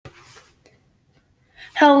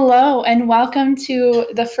Hello, and welcome to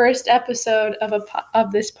the first episode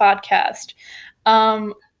of this podcast.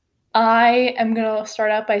 I am going to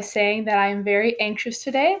start out by saying that I am very anxious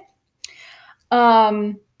today.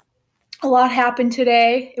 A lot happened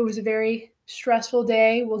today. It was a very stressful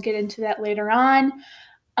day. We'll get into that later on.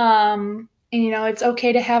 And it's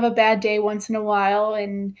okay to have a bad day once in a while,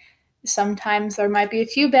 and sometimes there might be a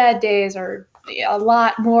few bad days or a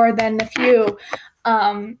lot more than a few.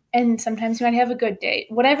 And sometimes you might have a good day.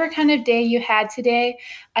 Whatever kind of day you had today,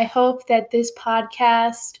 I hope that this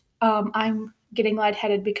podcast, I'm getting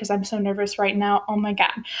lightheaded because I'm so nervous right now. Oh my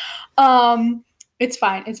God. It's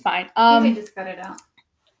fine. You can just cut it out.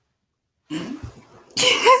 But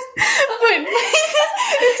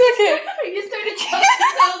it's okay. You started talking,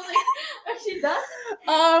 I was like, are she done?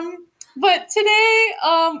 But today,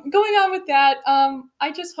 going on with that,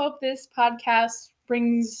 I just hope this podcast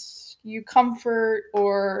brings you comfort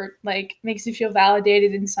or makes you feel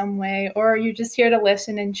validated in some way, or you're just here to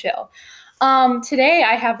listen and chill. Today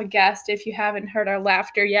I have a guest, if you haven't heard our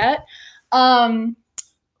laughter yet.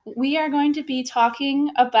 We are going to be talking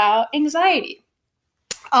about anxiety.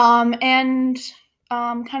 And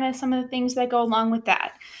kind of some of the things that go along with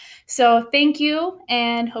that. So thank you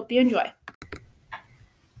and hope you enjoy.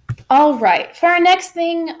 All right, for our next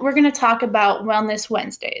thing, we're going to talk about Wellness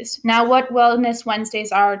Wednesdays. Now, what Wellness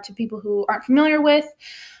Wednesdays are, to people who aren't familiar with,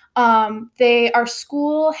 our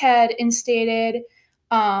school had instated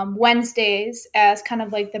Wednesdays as kind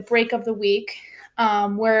of like the break of the week,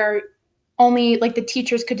 where only the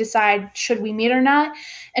teachers could decide should we meet or not.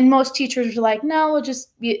 And most teachers were like, no,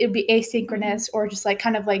 it'd be asynchronous, or just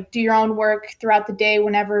do your own work throughout the day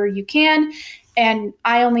whenever you can. And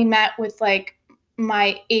I only met with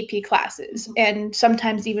my AP classes, and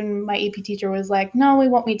sometimes even my AP teacher was like, no, we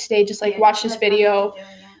won't meet today, just watch this video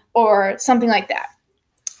or something like that.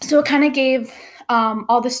 So it kind of gave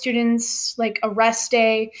all the students a rest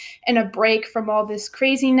day and a break from all this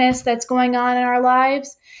craziness that's going on in our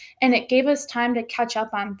lives, and it gave us time to catch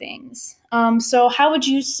up on things. So how would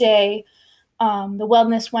you say the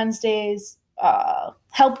Wellness Wednesdays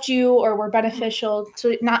helped you or were beneficial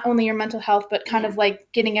to not only your mental health, but kind of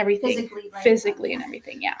getting everything physically and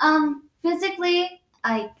everything? Yeah. Physically,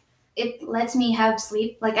 it lets me have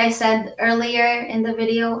sleep. Like I said earlier in the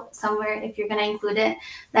video, somewhere, if you're going to include it,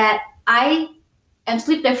 that I am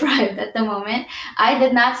sleep deprived at the moment. I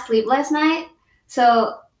did not sleep last night.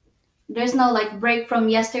 So there's no break from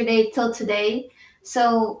yesterday till today.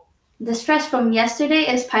 So the stress from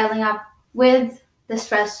yesterday is piling up with the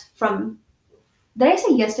stress from, did I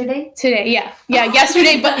say yesterday? Today, yeah. Yeah,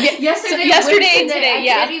 yesterday, but yesterday and today,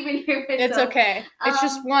 yeah. I can't even hear myself. It's okay. It's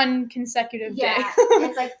just one consecutive day. Yeah,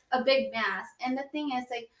 it's a big mass. And the thing is,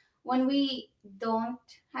 when we don't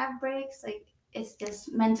have breaks, it's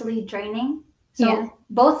just mentally draining. So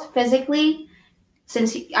both physically,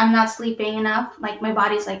 since I'm not sleeping enough, my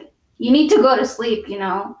body's you need to go to sleep,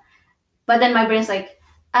 But then my brain's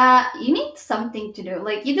you need something to do.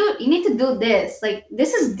 You need to do this.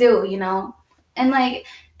 This is due, And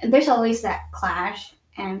there's always that clash.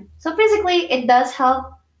 And so physically, it does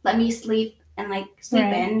help let me sleep and sleep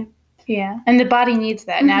in. Yeah, and the body needs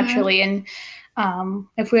that naturally. And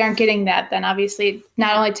if we aren't getting that, then obviously it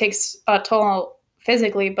not only takes a toll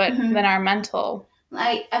physically, but then our mental.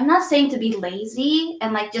 I'm not saying to be lazy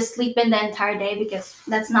and just sleep in the entire day, because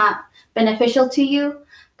that's not beneficial to you,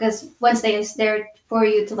 because Wednesday is there for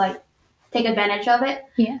you to take advantage of it.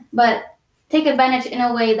 Yeah. But take advantage in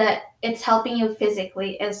a way that it's helping you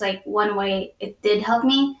physically is one way it did help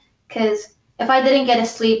me, because if I didn't get a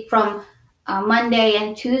sleep from Monday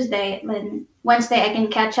and Tuesday, then Wednesday I can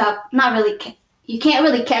catch up. Not really, you can't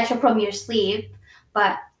really catch up from your sleep,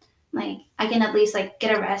 but I can at least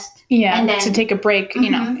get a rest. Yeah, and then, to take a break,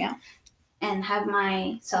 yeah. And have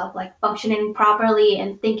myself functioning properly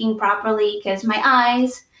and thinking properly, because my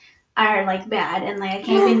eyes are bad and I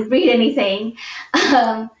can't even read anything.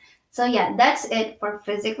 So yeah, that's it for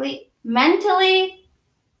physically. Mentally,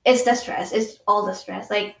 it's the stress. It's all the stress.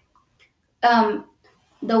 The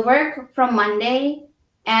work from Monday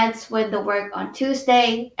adds with the work on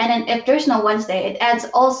Tuesday, and then if there's no Wednesday, it adds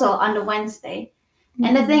also on the Wednesday.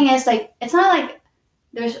 And the thing is, it's not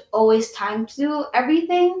there's always time to do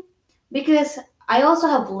everything, because I also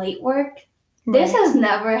have late work. Right. This has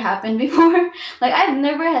never happened before. I've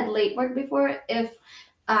never had late work before. If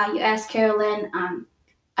you ask Carolyn, I'm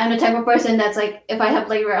the type of person that's if I have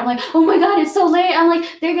late work, I'm oh my God, it's so late. I'm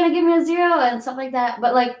they're going to give me a 0 and stuff like that.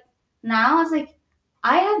 But now it's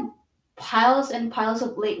I have piles and piles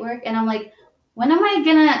of late work, and I'm when am I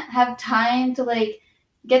going to have time to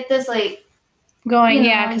get this going?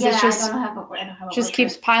 Yeah, because it's just I don't have a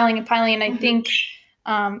keeps piling and piling. And I think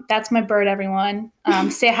That's my bird, everyone.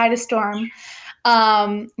 Say hi to Storm.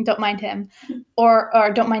 Don't mind him, or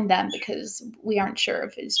don't mind them, because we aren't sure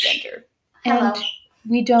of his gender. Hello. And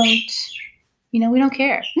we don't, we don't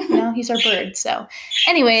care. He's our bird. So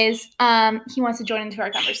anyways, he wants to join into our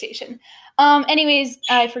conversation. Anyways,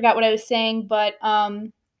 I forgot what I was saying, but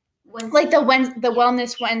like the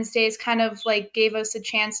Wellness Wednesdays kind of like gave us a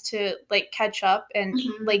chance to like catch up and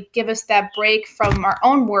like give us that break from our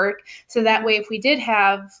own work, so that way if we did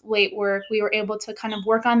have late work, we were able to kind of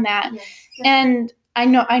work on that. Yes. And I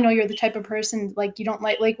know you're the type of person, like, you don't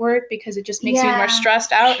like late work because it just makes you more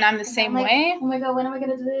stressed out, and I'm the same way. Oh my god, when am I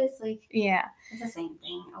gonna do this? Like, yeah, it's the same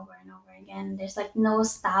thing over and over again. There's like no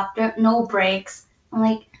stop, no breaks. I'm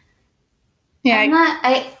like, yeah,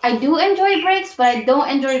 I do enjoy breaks, but I don't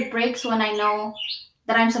enjoy breaks when I know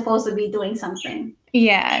that I'm supposed to be doing something.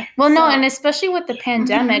 Yeah. Well, no, and especially with the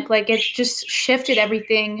pandemic, like, it just shifted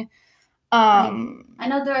everything. I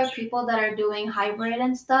know there are people that are doing hybrid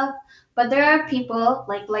and stuff, but there are people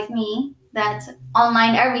like me that's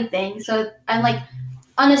online everything. So I'm like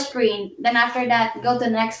on the screen. Then after that, go to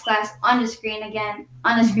the next class, on the screen again,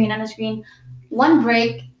 on the screen, on the screen. One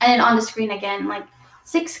break, and then on the screen again. Like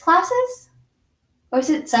 6 classes? Or is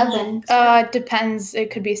it 7? It depends.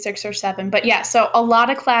 It could be 6 or 7. But yeah, so a lot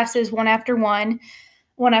of classes, one after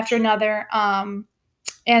another.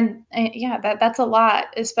 And yeah, that's a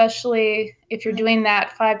lot, especially if you're doing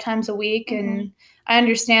that 5 times a week. And I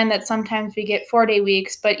understand that sometimes we get 4-day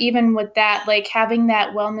weeks, but even with that, like, having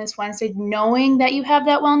that Wellness Wednesday, knowing that you have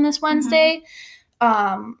that Wellness Wednesday,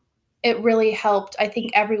 it really helped. I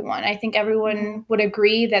think everyone would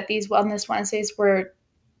agree that these Wellness Wednesdays were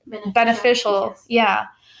beneficial. Yes.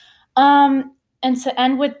 Yeah. And to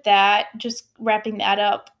end with that, just wrapping that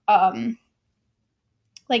up,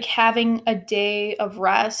 like having a day of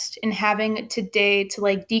rest and having today to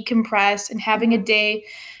like decompress and having a day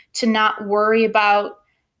to not worry about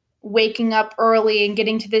waking up early and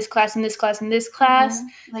getting to this class and this class and this class.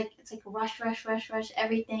 Like, it's like rush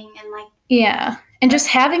everything, and like, yeah. And just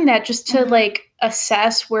having that just to like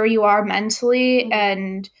assess where you are mentally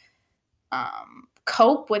and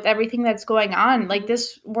cope with everything that's going on. Like,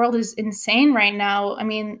 this world is insane right now. I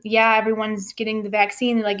mean, yeah, everyone's getting the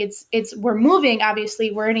vaccine. Like, we're moving,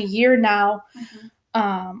 obviously. We're in a year now,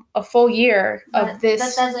 a full year of this.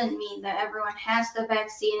 That doesn't mean that everyone has the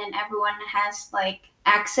vaccine and everyone has like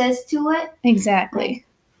access to it. Exactly. Like,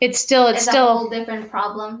 it's still a whole different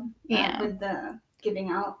problem. With the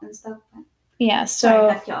giving out and stuff. Yeah,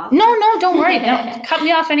 so no, don't worry. No, cut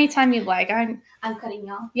me off anytime you like. I'm cutting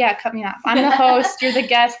you off. Yeah, cut me off. I'm the host. You're the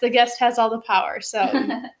guest. The guest has all the power. So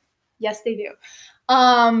yes, they do.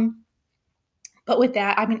 But with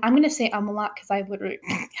that, I mean, I'm gonna say a lot because I literally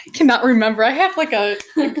cannot remember. I have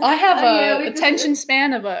a attention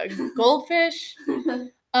span of a goldfish.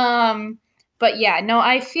 But yeah, no,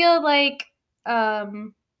 I feel like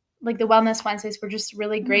the Wellness Wednesdays were just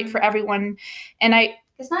really great for everyone, and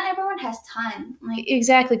because not everyone has time. Like,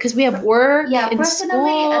 exactly, because we have work and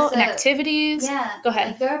school and activities. Yeah. Go ahead.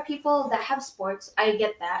 Like, there are people that have sports. I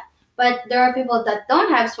get that. But there are people that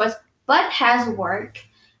don't have sports but has work.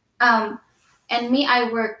 And me,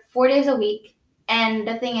 I work 4 days a week. And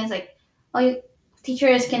the thing is, like,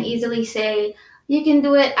 teachers can easily say, you can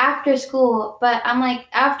do it after school. But I'm like,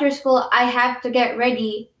 after school, I have to get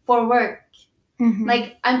ready for work.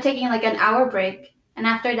 Like, I'm taking like an hour break. And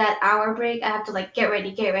after that hour break, I have to like get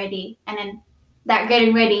ready. And then that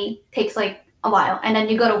getting ready takes like a while. And then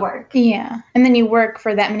you go to work. Yeah. And then you work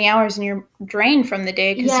for that many hours and you're drained from the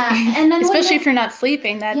day. Yeah. And then especially if you're not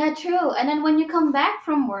sleeping. Yeah, true. And then when you come back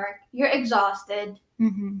from work, you're exhausted.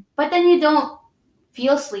 But then you don't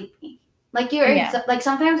feel sleepy. Like, like,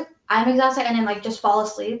 sometimes I'm exhausted and then like just fall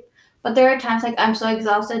asleep. But there are times like I'm so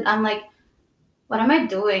exhausted. I'm like, what am I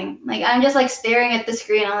doing? Like, I'm just like staring at the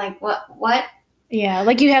screen. I'm like, what? Yeah,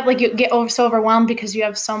 like you get so overwhelmed because you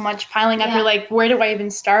have so much piling up. You're like, where do I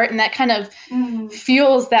even start? And that kind of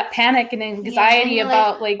fuels that panic and anxiety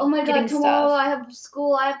about like, oh my God, tomorrow stuff. I have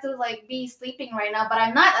school. I have to like be sleeping right now, but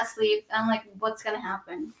I'm not asleep. I'm like, what's gonna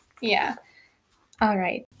happen? Yeah. All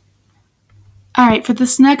right. For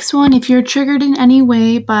this next one, if you're triggered in any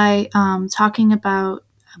way by talking about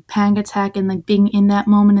a panic attack and like being in that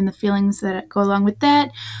moment and the feelings that go along with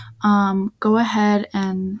that, go ahead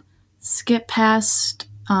and skip past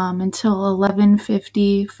until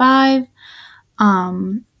 11:55,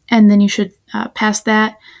 and then you should pass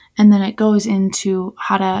that, and then it goes into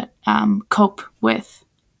how to cope with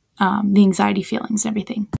the anxiety feelings and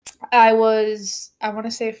everything. I want to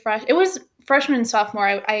say fresh. It was freshman and sophomore,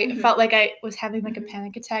 I felt like I was having like a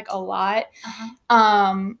panic attack a lot.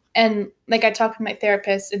 And like I talked with my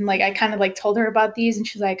therapist and like I kind of like told her about these and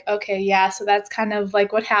she's like, okay, yeah, so that's kind of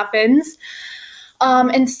like what happens.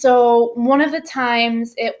 And so one of the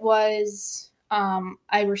times it was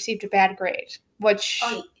I received a bad grade, which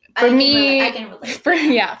for me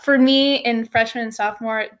in freshman and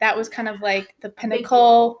sophomore, that was kind of like the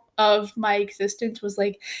pinnacle of my existence, was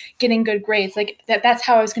like getting good grades. Like that's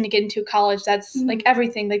how I was going to get into college. That's like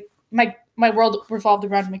everything. Like my world revolved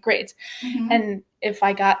around my grades. And if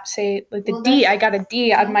I got, say, like I got a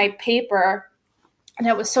D on my paper, and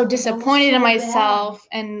I was so disappointed in myself.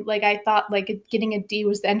 And like I thought like getting a D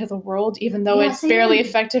was the end of the world, even though it barely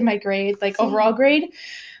affected my grade, like overall grade.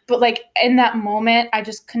 But like in that moment, I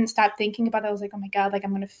just couldn't stop thinking about it. I was like, oh my God, like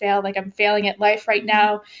I'm gonna fail. Like I'm failing at life right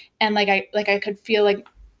now. And like I could feel like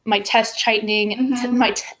my chest tightening, my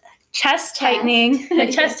chest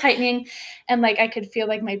tightening, and like I could feel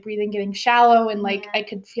like my breathing getting shallow, and like I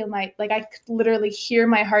could feel I could literally hear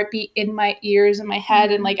my heartbeat in my ears and my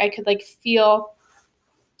head, and like I could like feel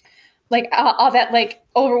like all that like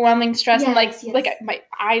overwhelming stress, and like my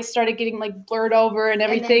eyes started getting like blurred over and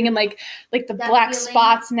everything, and like the black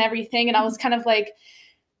spots and everything, and I was kind of like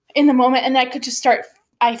in the moment, and I could just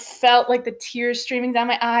I felt like the tears streaming down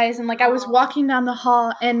my eyes, and like I was walking down the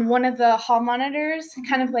hall, and one of the hall monitors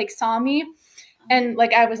kind of like saw me, and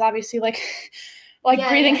like I was obviously like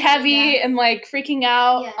breathing heavy and like freaking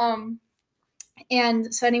out.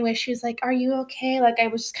 And so anyway, she was like, "Are you okay?" Like I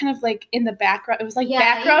was just kind of like in the background. It was like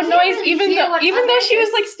background noise, really even though she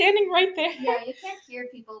was like standing right there. Yeah, you can't hear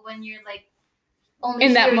people when you're like only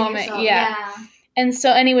in that moment. Yourself. Yeah. And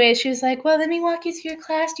so anyway, she was like, "Well, let me walk you through your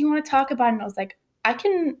class. Do you want to talk about it?" And I was like, I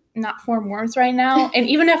can not form words right now. And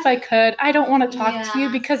even if I could, I don't want to talk to you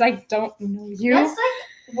because I don't know you. That's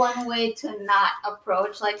like one way to not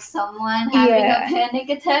approach like someone having a panic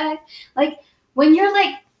attack. Like when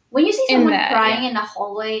you see someone crying in the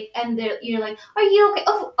hallway and you're like, are you okay?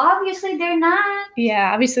 Oh, obviously they're not.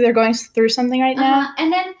 Yeah, obviously they're going through something right now.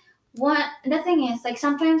 And then the thing is, like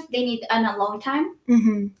sometimes they need an alone time.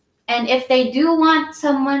 And if they do want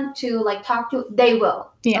someone to like talk to, they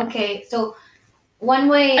will. Yeah. Okay, so one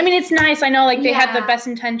way. I mean, it's nice. I know, like they have the best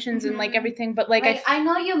intentions and like everything, but like I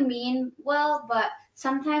know you mean well, but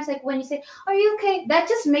sometimes like when you say, "Are you okay?" that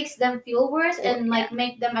just makes them feel worse and like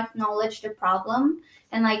make them acknowledge the problem.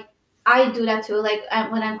 And like I do that too. Like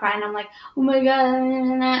when I'm crying, I'm like, "Oh my God,"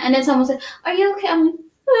 and then someone says, "Are you okay?" I'm like,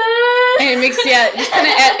 and it makes just kind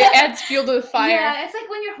of it adds fuel to the fire. Yeah, it's like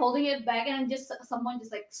when you're holding it back and just someone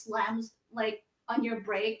just like slams like on your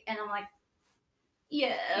brake, and I'm like,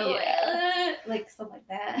 like stuff like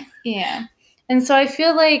that. Yeah, and so I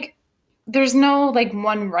feel like there's no like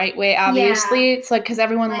one right way. Obviously, it's like because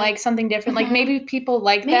everyone likes something different. Like maybe people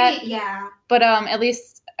like that. Yeah. But at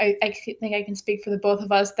least I think I can speak for the both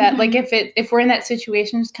of us that like if we're in that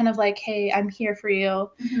situation, it's kind of like, hey, I'm here for you.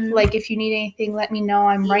 Like if you need anything, let me know.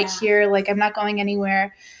 I'm right here. Like I'm not going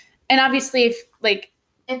anywhere. And obviously,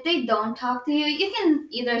 if they don't talk to you, you can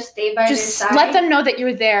either stay by their side. Just let them know that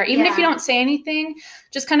you're there. Even if you don't say anything,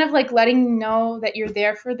 just kind of like letting them know that you're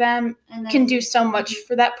there for them can do so much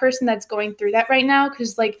for that person that's going through that right now.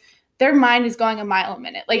 Because like their mind is going a mile a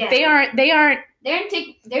minute. Like they're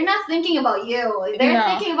not thinking about you. They're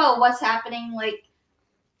thinking about what's happening, like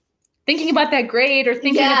thinking about that grade or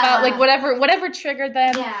thinking about like whatever triggered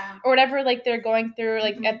them or whatever like they're going through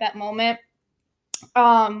like at that moment.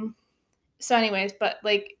 So anyways, but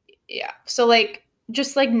like so like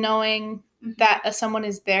just like knowing that someone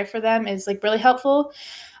is there for them is like really helpful.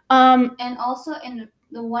 And also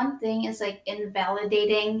the one thing is like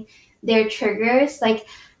invalidating their triggers. Like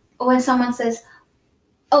when someone says,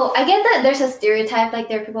 oh, I get that there's a stereotype, like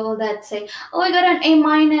there are people that say, oh, I got an A- and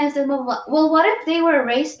blah, blah, blah. Well, what if they were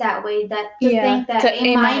raised that way, that to think that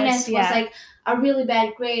A- was like a really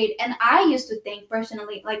bad grade? And I used to think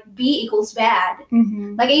personally, like B equals bad.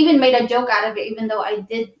 Like I even made a joke out of it, even though I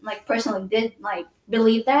did like personally did like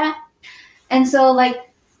believe that. And so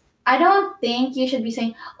like, I don't think you should be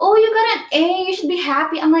saying, oh, you got an A, you should be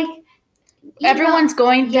happy. I'm like, everyone's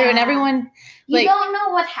going through and everyone... You don't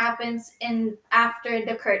know what happens after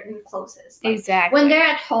the curtain closes. Like, exactly. When they're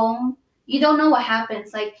at home, you don't know what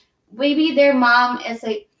happens. Like maybe their mom is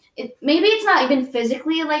like, maybe it's not even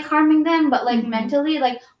physically like harming them, but like mentally,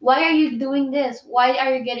 like, why are you doing this? Why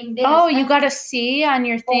are you getting this? Oh, you got a C on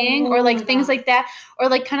your thing, or like things like that, or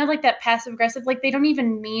like kind of like that passive aggressive. Like they don't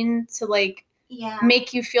even mean to like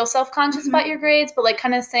make you feel self-conscious about your grades, but like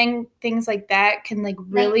kind of saying things like that can like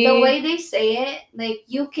really like, the way they say it, like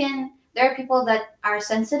you can. There are people that are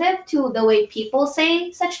sensitive to the way people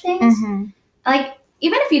say such things. Like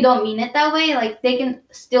even if you don't mean it that way, like they can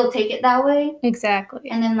still take it that way. Exactly.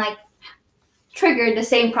 And then like trigger the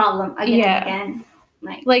same problem again and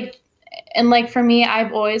again. Like for me,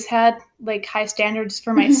 I've always had like high standards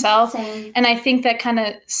for myself. Same. And I think that kind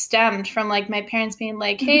of stemmed from like my parents being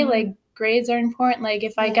like, hey, like grades are important. Like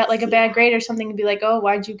if I got like a bad grade or something, to be like, oh,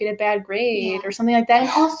 why'd you get a bad grade or something like that.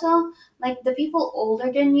 And also like the people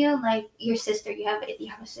older than you, like your sister, you have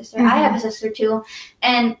a sister. I have a sister too,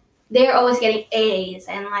 and they're always getting A's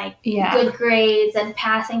and like good grades and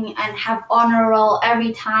passing and have honor roll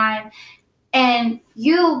every time. And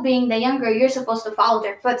you being the younger, you're supposed to follow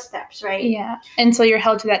their footsteps, right? Yeah. And so you're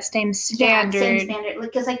held to that same standard. Yeah, same standard.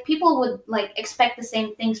 Because like people would like expect the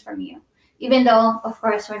same things from you, even though of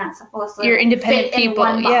course we're not supposed to. You're independent fit people.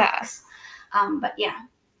 In one box. But yeah.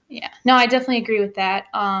 Yeah. No, I definitely agree with that.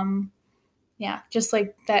 Yeah, just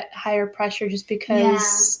like that higher pressure, just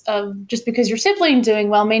because your sibling doing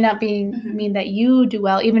well may not mean that you do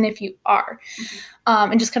well, even if you are,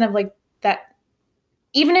 and just kind of like that.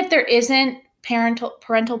 Even if there isn't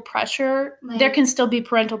parental pressure, there can still be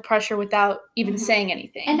parental pressure without even saying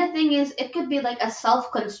anything. And the thing is, it could be like a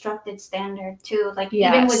self-constructed standard too, like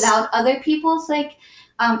even without other people's like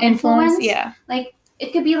influence. Yeah, like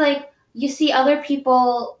it could be like you see other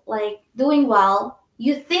people like doing well.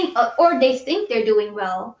 You think, or they think they're doing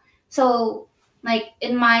well. So, like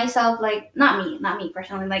in myself, like not me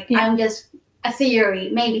personally. Like I'm just a theory.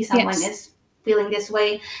 Maybe someone is feeling this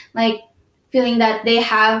way, like feeling that they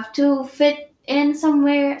have to fit in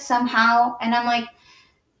somewhere somehow. And I'm like,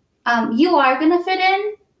 you are gonna fit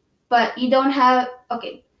in, but you don't have.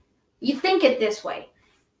 Okay, you think it this way.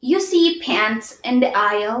 You see pants in the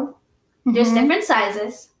aisle. There's different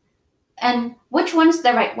sizes, and which one's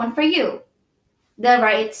the right one for you? The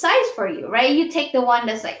right size for you, right? You take the one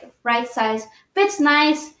that's like right size, fits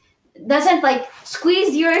nice, doesn't like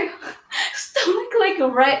squeeze your stomach like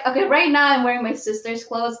right. Okay, right now I'm wearing my sister's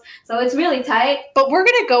clothes, so it's really tight. But we're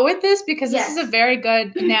gonna go with this because this is a very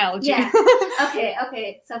good analogy. Yeah.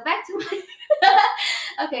 Okay. So back to my.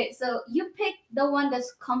 Okay, so you pick the one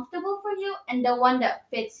that's comfortable for you and the one that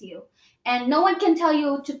fits you, and no one can tell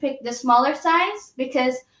you to pick the smaller size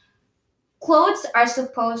because clothes are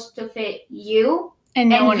supposed to fit you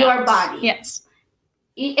and your body. Yes.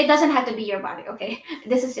 It doesn't have to be your body, okay?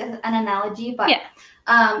 This is just an analogy, but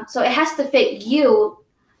so it has to fit you.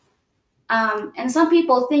 And some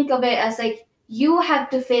people think of it as like you have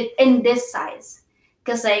to fit in this size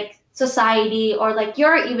because like society or like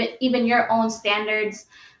your even your own standards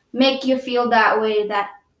make you feel that way, that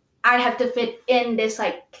I have to fit in this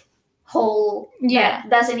like hole that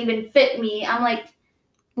doesn't even fit me. I'm like,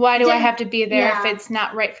 why do I have to be there if it's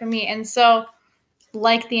not right for me? And so,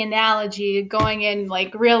 like the analogy, going in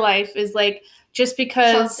like real life is like just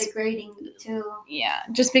because self-degrading too. Yeah,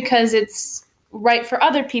 just because it's right for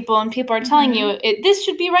other people and people are telling you this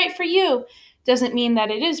should be right for you, doesn't mean that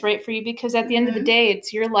it is right for you, because at the end of the day,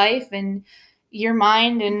 it's your life and your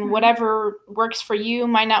mind, and whatever works for you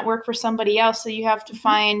might not work for somebody else. So you have to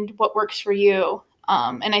find what works for you.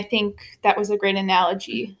 And I think that was a great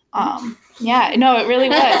analogy. Yeah, no, it really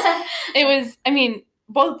was. It was, I mean,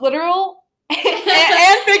 both literal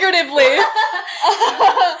and figuratively.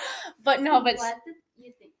 But what did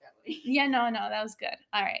you think that way? Yeah, no, that was good.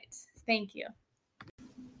 All right. Thank you.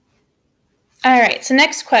 All right. So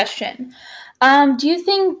next question. Do you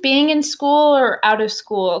think being in school or out of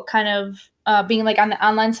school, kind of being like on the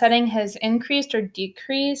online setting, has increased or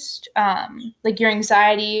decreased like your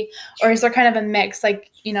anxiety, or is there kind of a mix, like,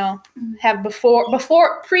 you know, have before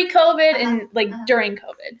pre-COVID and like during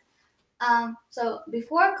COVID? So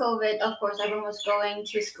before COVID, of course, everyone was going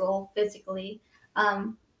to school physically.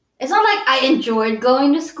 It's not like I enjoyed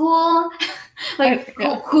going to school. Like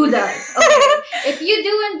who does? Okay, if you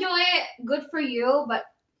do enjoy it, good for you. But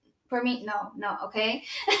for me, no. Okay.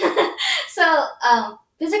 So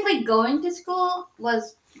physically going to school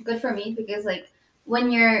was good for me because like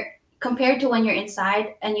when you're compared to when you're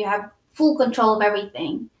inside and you have full control of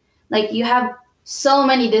everything, like you have so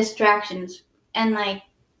many distractions and like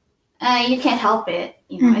you can't help it.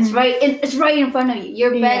 You know, it's right in front of you.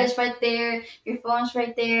 Your bed is right there. Your phone's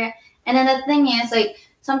right there. And then the thing is, like,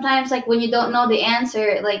 sometimes, like, when you don't know the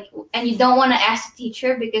answer, like, and you don't want to ask the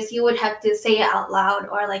teacher because you would have to say it out loud,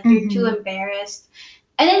 or like you're too embarrassed.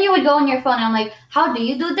 And then you would go on your phone and I'm like, how do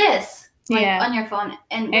you do this? Like, on your phone.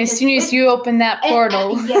 And as soon as you open that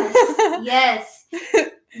portal. Yes.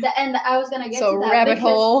 And I was going to get to that. So rabbit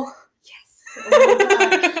hole. Yes. Oh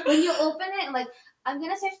my God. When you open it, like, I'm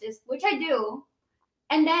going to search this, which I do.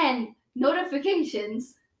 And then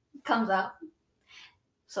notifications comes up.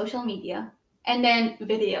 Social media. And then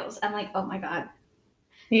videos. I'm like, oh my God.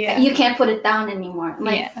 Yeah. You can't put it down anymore.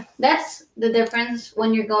 Like, yeah. that's the difference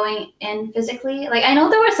when you're going in physically. Like, I know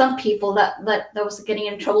there were some people that was getting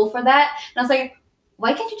in trouble for that. And I was like,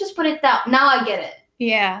 why can't you just put it down? Now I get it.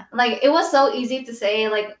 Yeah. Like, it was so easy to say,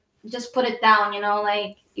 like, just put it down, you know,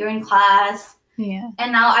 like, you're in class. Yeah.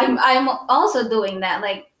 And now I'm also doing that.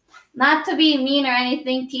 Like, not to be mean or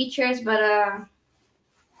anything, teachers, but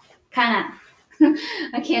kind of,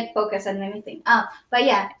 I can't focus on anything. But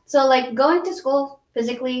yeah, so like going to school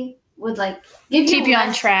physically would like keep you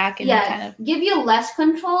on track and kind of give you less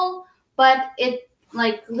control, but it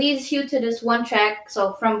like leads you to this one track.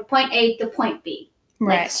 So from point A to point B,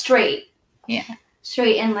 right, like straight. Yeah,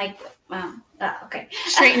 straight and like okay,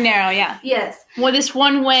 straight and narrow. Yeah. Yes. Well, this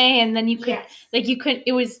one way, and then you could yes. like you could.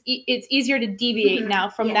 It's easier to deviate now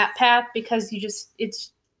from yes. that path because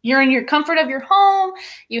you're in your comfort of your home.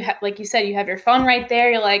 You have, like you said, you have your phone right there.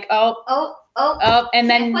 You're like, oh, and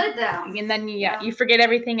then put it down. And then you forget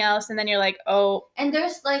everything else, and then you're like, oh. And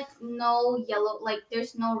there's like no yellow, like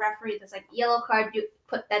there's no referee that's like yellow card. You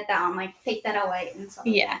put that down, like take that away and stuff.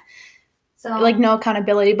 Yeah. So like no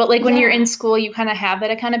accountability, but like when you're in school, you kind of have that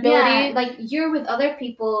accountability. Yeah, like you're with other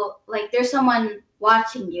people. Like there's someone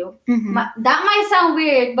watching you. Mm-hmm. That might sound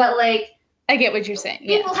weird, but like. I get what you're saying.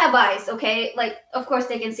 People have eyes, okay? Like, of course,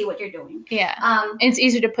 they can see what you're doing. Yeah. And it's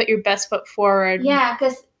easier to put your best foot forward. Yeah,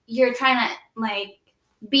 because you're trying to, like,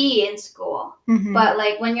 be in school. Mm-hmm. But,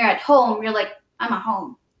 like, when you're at home, you're like, I'm at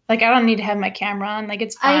home. Like, I don't need to have my camera on. Like,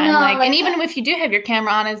 it's fine. I know. Like, and even if you do have your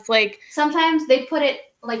camera on, it's like... Sometimes they put it,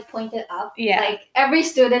 like, pointed up. Yeah. Like, every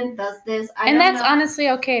student does this. And that's honestly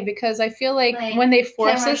okay, because I feel like when they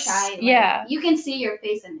force us... Shy, like, yeah. You can see your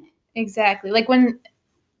face in it. Exactly. Like, when...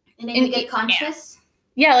 And then you get conscious.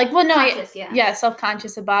 Yeah, like, well, no,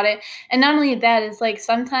 self-conscious about it. And not only that, it's like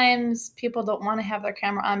sometimes people don't want to have their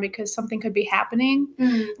camera on because something could be happening.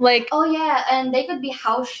 Like, oh yeah, and they could be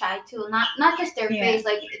house shy too. Not just their face.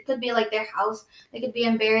 Like it could be like their house. They could be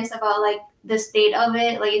embarrassed about like the state of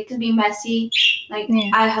it. Like it could be messy. Like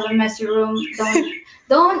I have a messy room.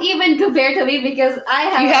 Don't even compare to me because I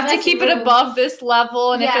have. You have to keep it above this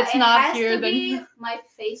level, and if it's not here, then be my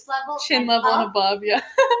face level, chin level and above. Yeah.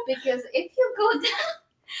 Because if you go down,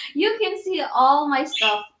 you can see all my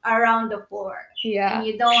stuff around the floor. Yeah. And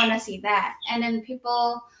you don't want to see that. And then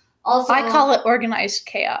people also. I call it organized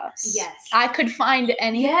chaos. Yes. I could find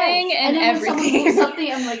anything and then everything. When someone moves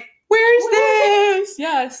something, I'm like, where's this?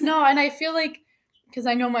 Yes. No, and I feel like, because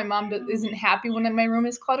I know my mom isn't happy when my room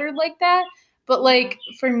is cluttered like that. But, like,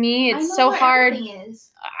 for me, it's so hard.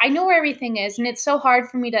 I know where everything is. And it's so hard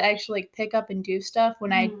for me to actually like, pick up and do stuff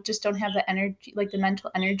when I just don't have the energy, like the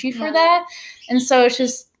mental energy for that. And so it's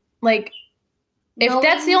just, like, if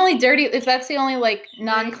that's the only, like,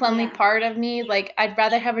 non-cleanly part of me, like, I'd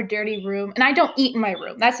rather have a dirty room. And I don't eat in my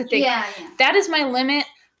room. That's the thing. Yeah. That is my limit.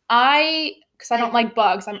 Because I don't like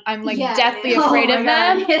bugs. I'm like, deathly afraid of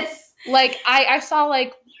them. Yes. Like, I saw,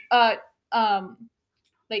 like,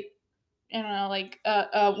 I don't know, like,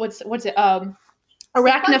 what's it,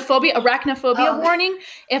 arachnophobia warning.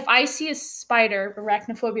 If I see a spider,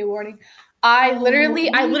 arachnophobia warning, I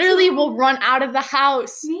literally will run out of the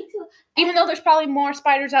house. Me too. Even though there's probably more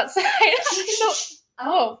spiders outside.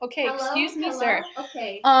 Okay, excuse me, sir.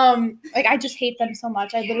 Okay. Like, I just hate them so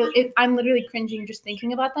much. I'm literally cringing just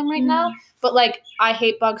thinking about them right now. But, like, I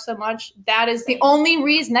hate bugs so much. That is the only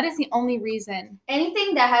reason.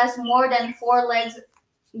 Anything that has more than 4 legs,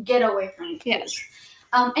 get away from it. Yes.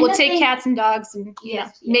 We'll take cats and dogs and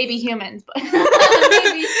maybe humans, but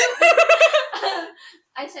maybe.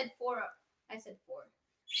 I said 4.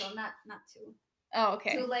 So not 2. Oh,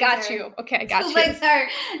 okay. Got you. Okay, I got you. 2 legs are.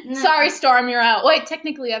 No. Sorry, Storm, you're out. Wait,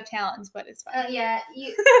 technically you have talons, but it's fine.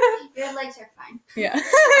 Your legs are fine. Yeah.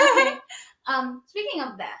 Okay. Speaking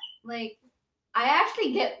of that, like, I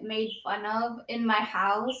actually get made fun of in my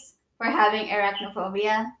house for having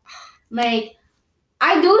arachnophobia. Like,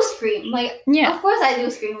 I do scream. Like, of course I do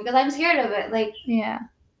scream because I'm scared of it. Like,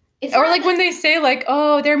 or like when they say like,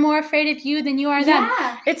 oh, they're more afraid of you than you are them.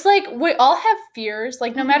 It's like we all have fears.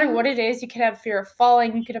 Like no matter what it is, you could have fear of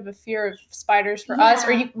falling. You could have a fear of spiders for us.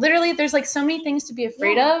 Or you literally, there's like so many things to be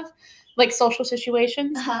afraid of, like social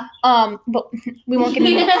situations. But we won't get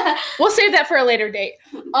into that. We'll save that for a later date.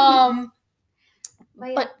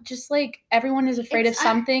 But just like everyone is afraid of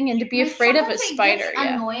something, and to be afraid of a spider. It's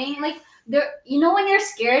annoying. Like, you know when you're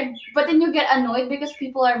scared, but then you get annoyed because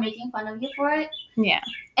people are making fun of you for it. Yeah.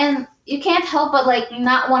 And you can't help but like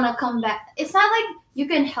not want to come back. It's not like you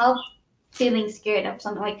can help feeling scared of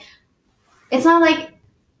something. Like, it's not like,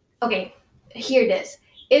 okay, hear this.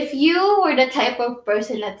 If you were the type of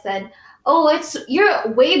person that said, "Oh, you're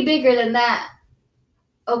way bigger than that,"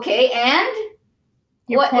 okay, and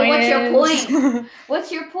What's your point?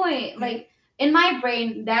 What's your point? Like, in my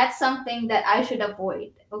brain, that's something that I should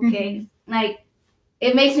avoid. Okay, like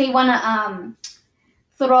it makes me want to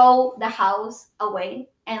throw the house away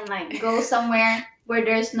and like go somewhere where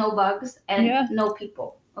there's no bugs and no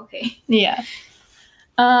people. Okay. Yeah.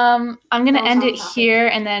 I'm gonna end it here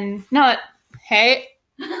and then hey,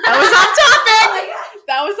 that was off topic. Oh my gosh.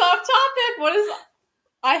 That was off topic. What is?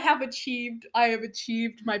 I have achieved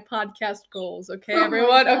my podcast goals. Okay,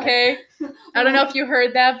 everyone. Okay. I don't know if you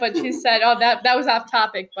heard that, but she said, "Oh, that was off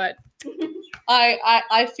topic." But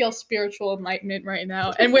I feel spiritual enlightenment right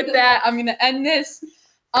now. And with that, I'm gonna end this.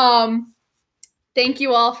 Thank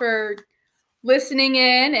you all for listening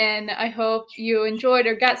in, and I hope you enjoyed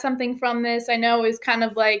or got something from this. I know it was kind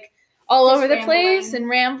of like all over the place and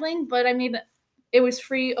rambling, but I mean, it was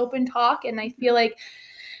free, open talk, and I feel like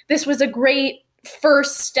this was a great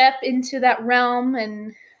first step into that realm.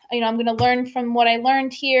 And I'm going to learn from what I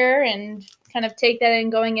learned here and kind of take that in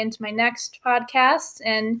going into my next podcast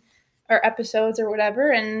or episodes or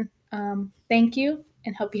whatever. And thank you,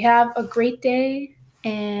 and hope you have a great day,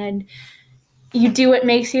 and you do what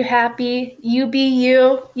makes you happy. You be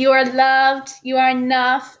you. You are loved. You are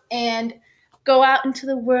enough. And go out into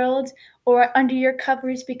the world or under your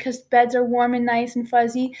covers because beds are warm and nice and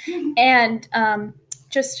fuzzy. And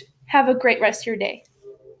just have a great rest of your day.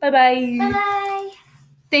 Bye-bye. Bye-bye.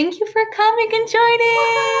 Thank you for coming and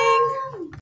joining.